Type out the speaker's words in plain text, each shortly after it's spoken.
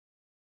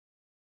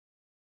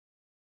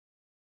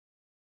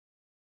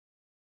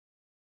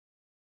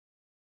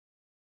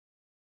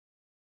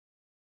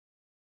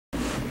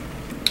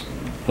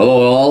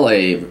Hello all,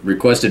 a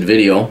requested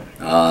video.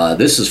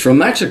 This is from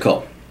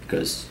Mexico,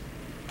 because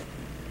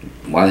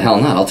why the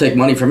hell not? I'll take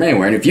money from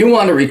anywhere. And if you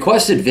want a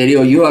requested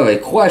video, you have a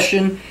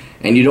question,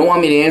 and you don't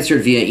want me to answer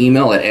it via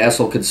email at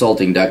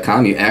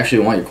assholeconsulting.com, you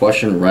actually want your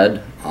question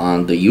read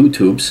on the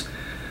YouTubes,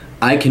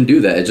 I can do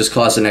that. It just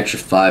costs an extra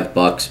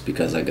 $5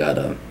 because I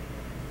gotta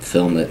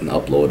film it and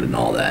upload it and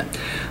all that.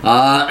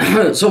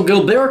 So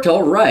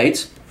Gilberto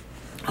writes,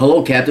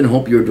 "Hello, Captain.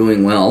 Hope you're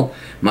doing well.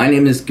 My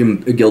name is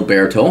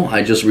Gilberto.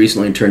 I just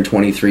recently turned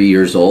 23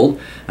 years old.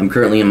 I'm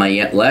currently in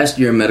my last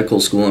year of medical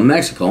school in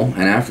Mexico,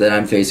 and after that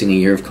I'm facing a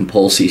year of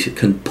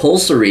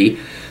compulsory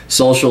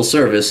social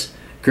service,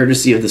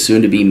 courtesy of the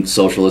soon-to-be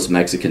socialist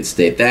Mexican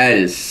state." That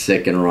is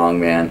sick and wrong,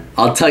 man.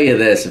 I'll tell you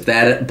this, if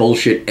that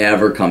bullshit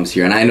ever comes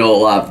here, and I know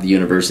a lot of the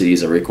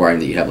universities are requiring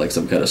that you have like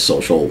some kind of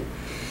social,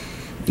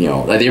 you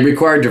know, like they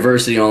require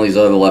diversity and all these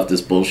other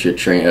leftist bullshit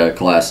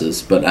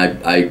classes, but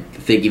I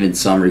think even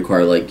some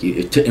require, like,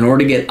 in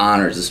order to get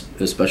honors,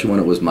 especially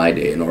when it was my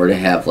day, in order to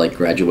have, like,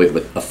 graduate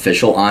with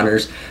official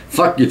honors,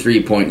 fuck your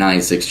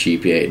 3.96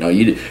 GPA. No,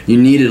 you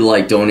needed to,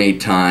 like, donate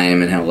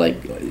time and have, like,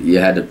 you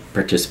had to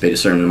participate a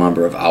certain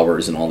number of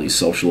hours in all these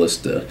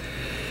socialist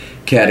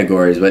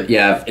categories. But,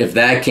 yeah, if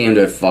that came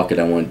to it, fuck it,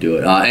 I wouldn't do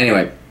it.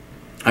 Anyway,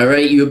 I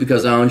write you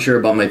because I'm unsure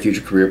about my future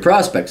career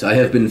prospects. I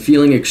have been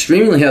feeling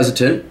extremely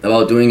hesitant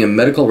about doing a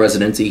medical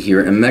residency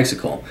here in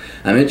Mexico.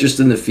 I'm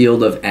interested in the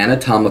field of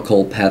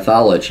anatomical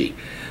pathology.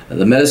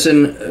 The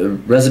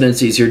medicine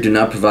residencies here do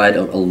not provide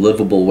a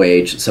livable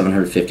wage,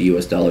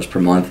 $750 per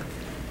month,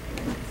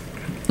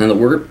 and the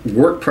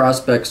work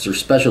prospects or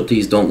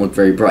specialties don't look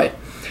very bright.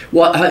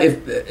 Well, if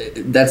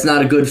that's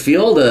not a good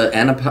field,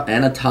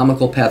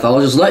 anatomical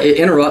pathologist,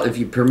 if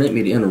you permit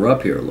me to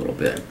interrupt here a little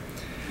bit.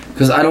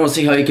 Because I don't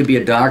see how you could be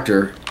a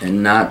doctor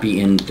and not be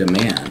in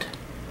demand.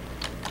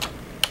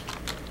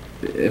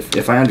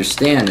 If I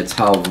understand, it's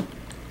how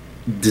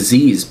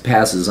disease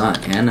passes on.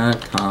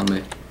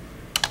 Anatomical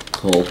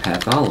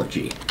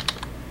pathology.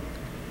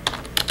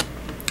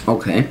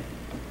 Okay.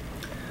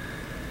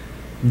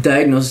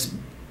 Diagnosed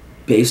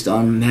based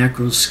on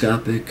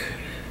macroscopic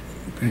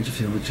branch of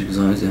field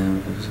designs.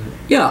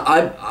 Yeah,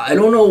 I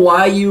don't know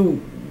why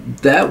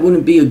that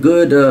wouldn't be a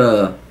good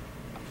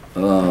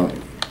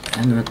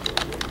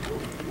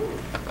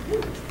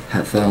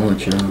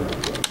pathology.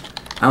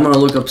 I'm going to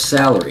look up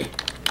salary.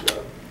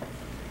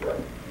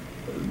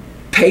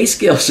 Pay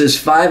scale says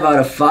 5 out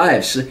of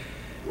 5. So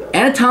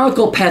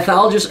anatomical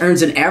pathologist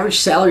earns an average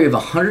salary of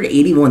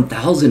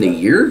 $181,000 a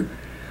year?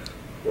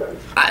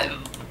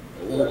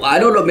 I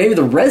don't know, maybe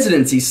the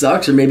residency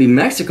sucks or maybe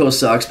Mexico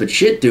sucks, but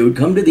shit, dude,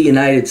 come to the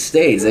United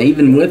States, and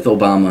even with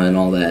Obama and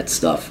all that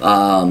stuff.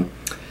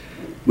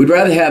 We'd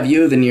rather have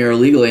you than your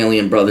illegal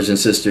alien brothers and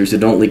sisters who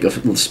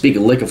don't speak a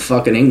lick of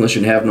fucking English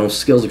and have no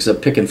skills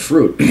except picking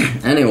fruit.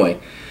 Anyway,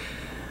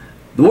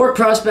 the work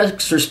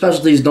prospects for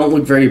specialties don't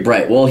look very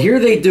bright. Well, here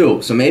they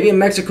do. So maybe in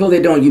Mexico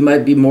they don't. You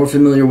might be more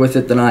familiar with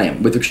it than I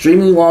am. With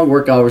extremely long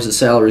work hours, the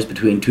salary is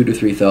between $2,000 to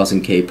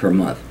 $3,000 per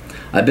month.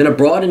 I've been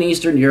abroad in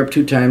Eastern Europe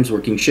 2 times,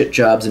 working shit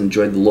jobs, and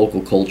enjoyed the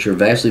local culture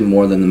vastly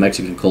more than the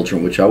Mexican culture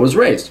in which I was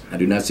raised. I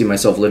do not see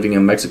myself living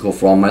in Mexico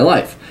for all my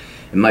life.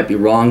 It might be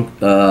wrong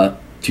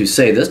to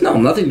say this. No,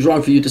 nothing's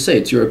wrong for you to say.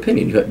 It's your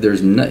opinion.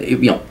 There's no,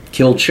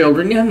 kill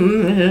children,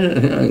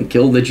 yeah,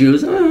 kill the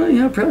Jews,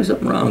 yeah, probably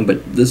something wrong,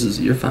 but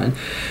you're fine.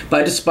 But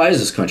I despise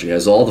this country. It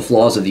has all the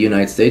flaws of the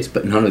United States,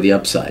 but none of the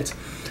upsides.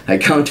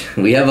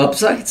 We have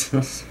upsides?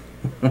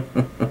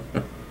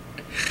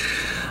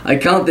 I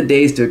count the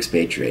days to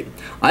expatriate.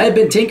 I have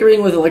been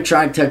tinkering with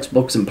electronic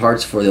textbooks and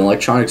parts for the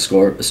electronics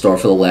store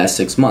for the last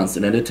 6 months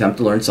in an attempt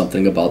to learn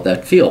something about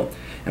that field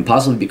and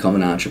possibly become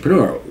an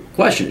entrepreneur.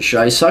 Question: should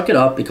I suck it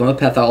up, become a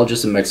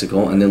pathologist in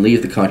Mexico, and then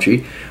leave the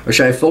country, or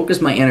should I focus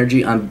my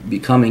energy on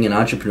becoming an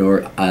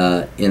entrepreneur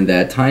in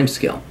that time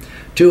scale?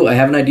 2, I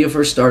have an idea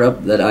for a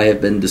startup that I have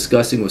been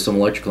discussing with some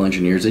electrical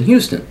engineers in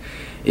Houston.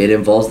 It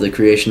involves the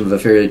creation of a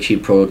fairly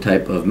cheap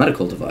prototype of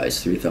medical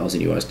device,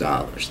 $3,000 US.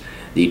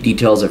 The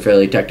details are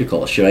fairly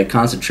technical. Should I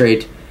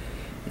concentrate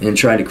in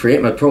trying to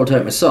create my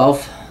prototype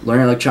myself,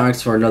 learn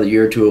electronics for another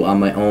year or 2 on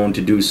my own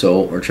to do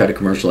so, or try to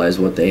commercialize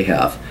what they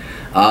have?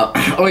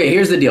 Okay,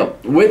 here's the deal.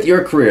 With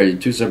your career,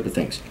 2 separate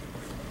things.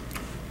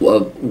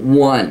 Well,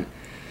 1,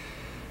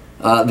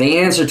 the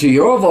answer to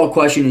your overall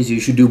question is you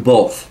should do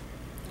both.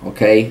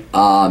 Okay?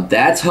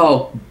 That's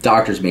how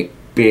doctors make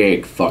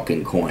big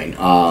fucking coin.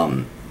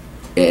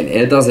 And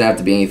it doesn't have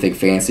to be anything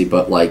fancy,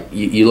 but like,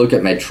 you look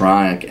at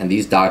Medtronic, and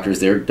these doctors,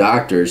 they're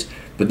doctors,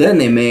 but then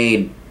they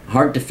made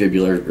heart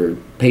defibrillator or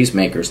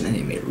pacemakers, and then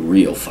they made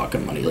real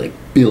fucking money, like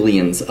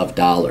billions of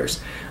dollars.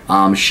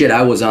 Shit,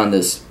 I was on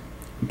this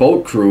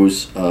boat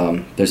cruise.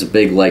 There's a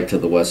big lake to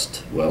the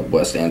west, well,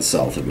 west and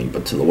south of me,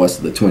 but to the west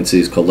of the Twin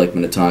Cities called Lake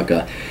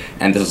Minnetonka,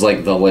 and there's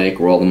like the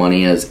lake where all the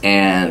money is,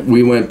 and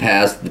we went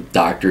past the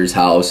doctor's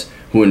house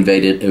who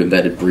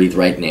invented Breathe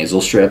Right nasal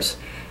strips.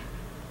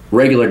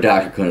 Regular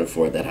doctor couldn't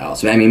afford that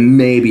house. I mean,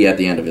 maybe at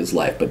the end of his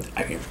life, but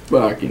I mean,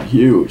 fucking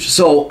huge.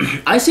 So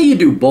I say you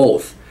do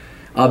both.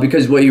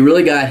 because what you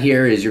really got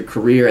here is your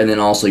career and then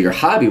also your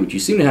hobby, which you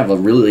seem to have a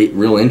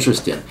real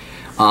interest in.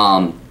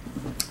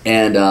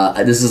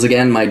 This is,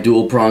 again, my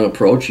dual-prong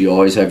approach. You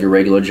always have your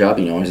regular job,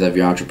 and you always have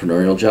your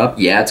entrepreneurial job.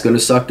 Yeah, it's going to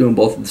suck doing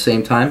both at the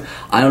same time.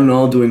 I don't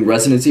know, doing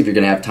residency, if you're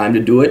going to have time to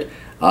do it.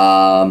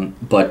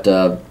 But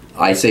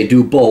I say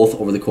do both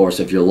over the course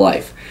of your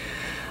life.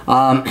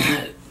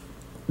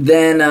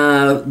 Then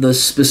the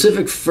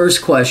specific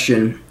first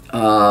question,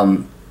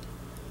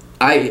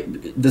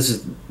 this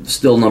is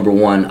still number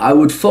one. I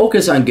would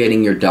focus on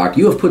getting your doctor.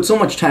 You have put so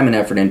much time and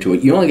effort into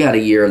it. You only got a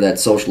year of that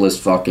socialist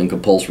fucking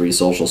compulsory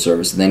social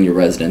service, and then your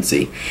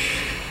residency.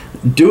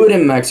 Do it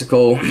in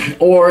Mexico,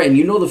 or, and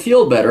you know the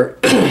field better,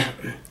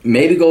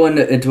 maybe go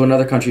into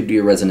another country to do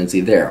your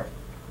residency there.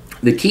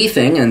 The key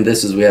thing, and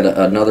this is, we had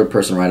another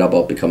person write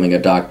about becoming a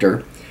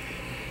doctor,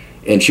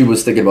 and she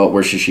was thinking about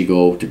where should she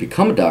go to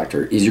become a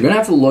doctor, is you're going to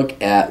have to look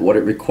at what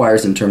it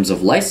requires in terms of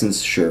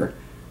licensure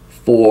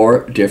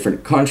for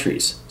different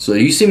countries. So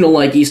you seem to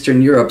like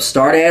Eastern Europe.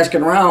 Start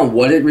asking around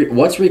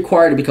what's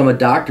required to become a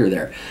doctor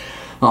there.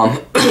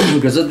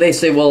 Because if they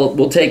say, well,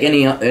 we'll take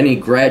any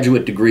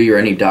graduate degree or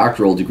any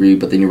doctoral degree,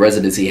 but then your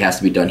residency has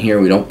to be done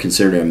here, we don't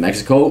consider it in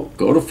Mexico,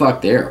 go to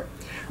fuck there.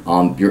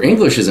 Your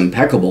English is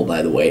impeccable,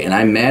 by the way, and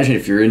I imagine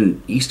if you're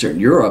in Eastern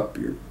Europe,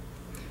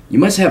 you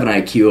must have an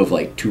IQ of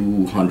like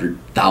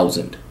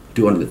 200,000.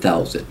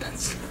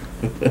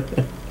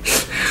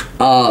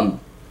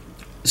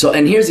 So,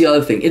 and here's the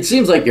other thing. It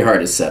seems like your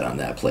heart is set on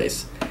that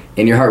place,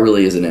 and your heart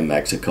really isn't in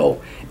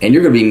Mexico, and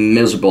you're going to be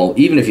miserable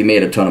even if you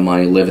made a ton of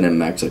money living in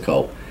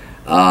Mexico.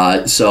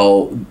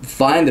 So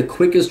find the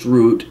quickest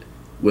route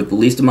with the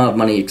least amount of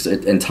money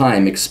and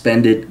time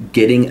expended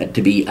getting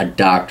to be a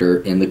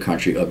doctor in the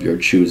country of your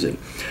choosing.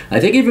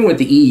 I think even with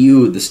the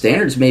EU, the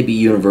standards may be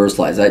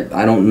universalized.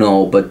 I don't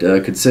know, but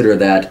consider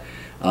that.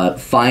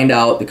 Find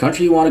out the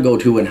country you want to go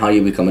to and how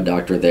you become a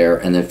doctor there,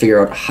 and then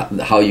figure out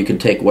how you can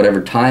take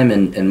whatever time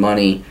and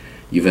money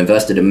you've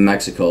invested in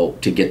Mexico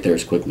to get there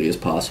as quickly as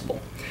possible.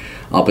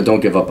 But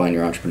don't give up on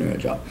your entrepreneurial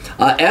job.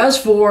 As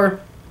for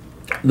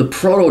the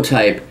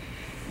prototype,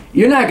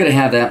 you're not going to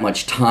have that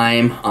much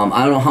time.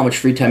 I don't know how much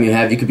free time you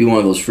have. You could be one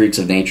of those freaks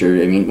of nature.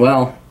 I mean,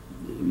 well,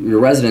 your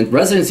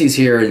residencies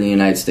here in the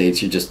United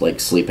States, you're just like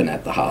sleeping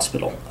at the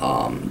hospital.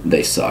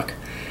 They suck.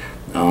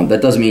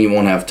 That doesn't mean you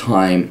won't have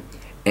time.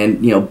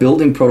 And,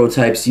 building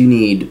prototypes, you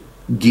need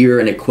gear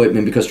and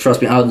equipment, because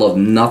trust me, I would love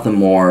nothing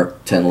more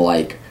than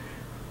like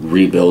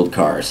rebuild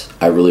cars.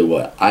 I really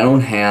would. I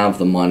don't have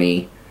the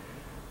money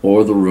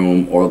or the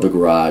room or the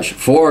garage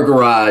for a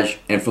garage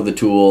and for the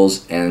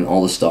tools and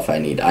all the stuff I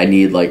need. I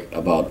need like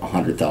about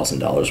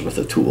 $100,000 worth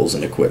of tools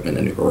and equipment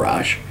in a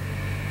garage.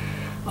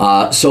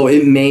 So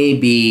it may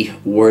be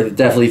worth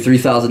definitely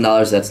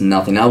 $3,000. That's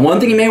nothing. Now, one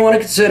thing you may want to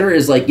consider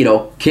is like,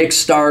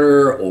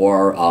 Kickstarter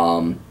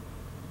or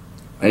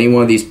any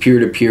one of these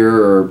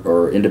peer-to-peer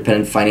or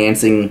independent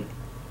financing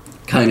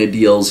kind of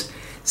deals.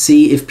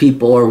 See if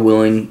people are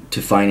willing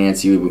to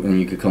finance you, and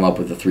you could come up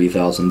with the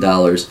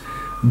 $3,000.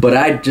 But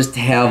I'd just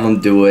have them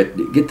do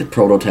it. Get the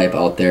prototype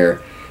out there.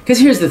 Because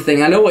here's the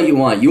thing. I know what you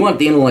want. You want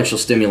the intellectual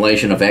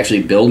stimulation of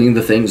actually building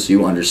the thing so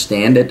you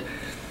understand it.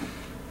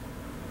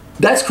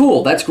 That's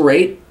cool. That's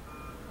great.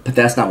 But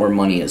that's not where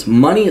money is.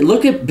 Money,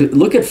 look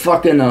at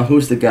fucking,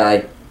 who's the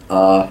guy?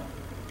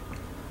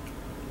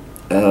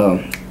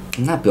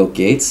 Not Bill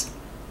Gates.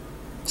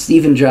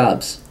 Stephen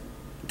Jobs.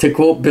 To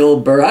quote Bill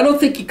Burr, I don't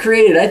think he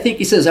created it. I think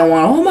he says, I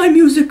want all my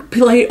music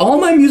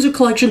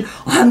collection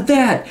on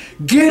that.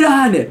 Get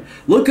on it.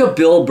 Look up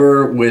Bill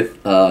Burr with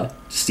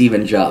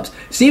Stephen Jobs.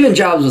 Stephen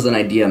Jobs was an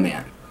idea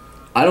man.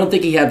 I don't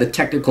think he had the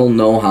technical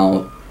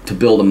know-how to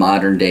build a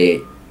modern-day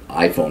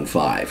iPhone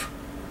 5.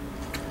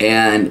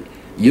 And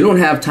you don't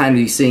have time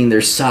to be sitting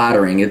there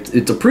soldering.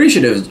 It's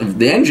appreciative.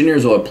 The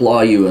engineers will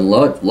applaud you and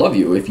love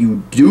you if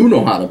you do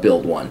know how to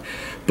build one.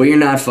 But you're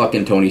not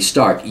fucking Tony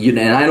Stark. And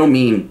I don't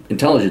mean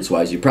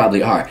intelligence-wise, you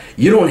probably are.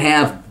 You don't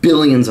have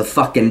billions of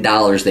fucking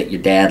dollars that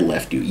your dad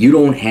left you. You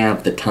don't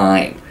have the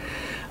time.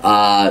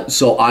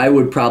 So I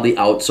would probably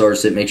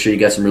outsource it, make sure you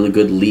got some really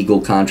good legal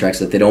contracts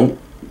that they don't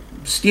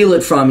steal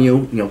it from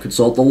you.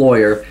 Consult the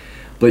lawyer.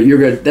 But you're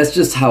good. That's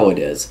just how it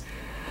is.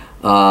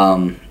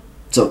 If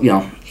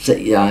you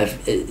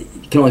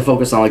can only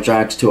focus on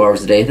electronics 2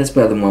 hours a day. That's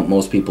better than what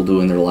most people do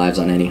in their lives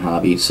on any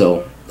hobby.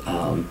 So,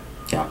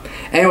 yeah.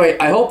 Anyway,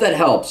 I hope that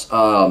helps.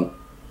 So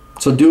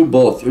do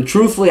both.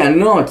 Truthfully, I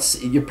know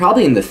you're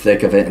probably in the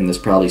thick of it, and this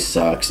probably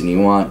sucks, and you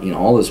want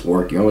all this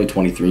work. You're only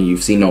 23.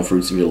 You've seen no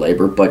fruits of your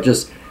labor, but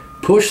just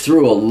push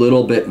through a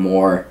little bit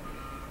more.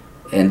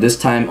 And this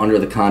time, under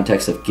the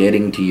context of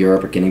getting to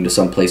Europe or getting to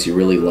some place you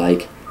really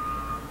like.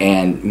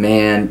 And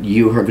man,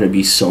 you are going to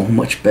be so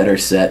much better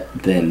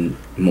set than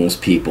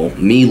most people.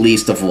 Me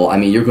least of all. I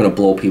mean, you're going to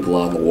blow people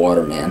out of the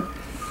water, man.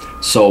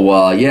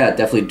 So, yeah,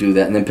 definitely do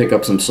that. And then pick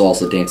up some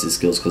salsa dancing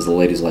skills because the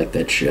ladies like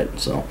that shit.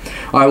 So,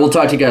 all right, we'll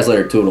talk to you guys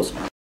later. Toodles.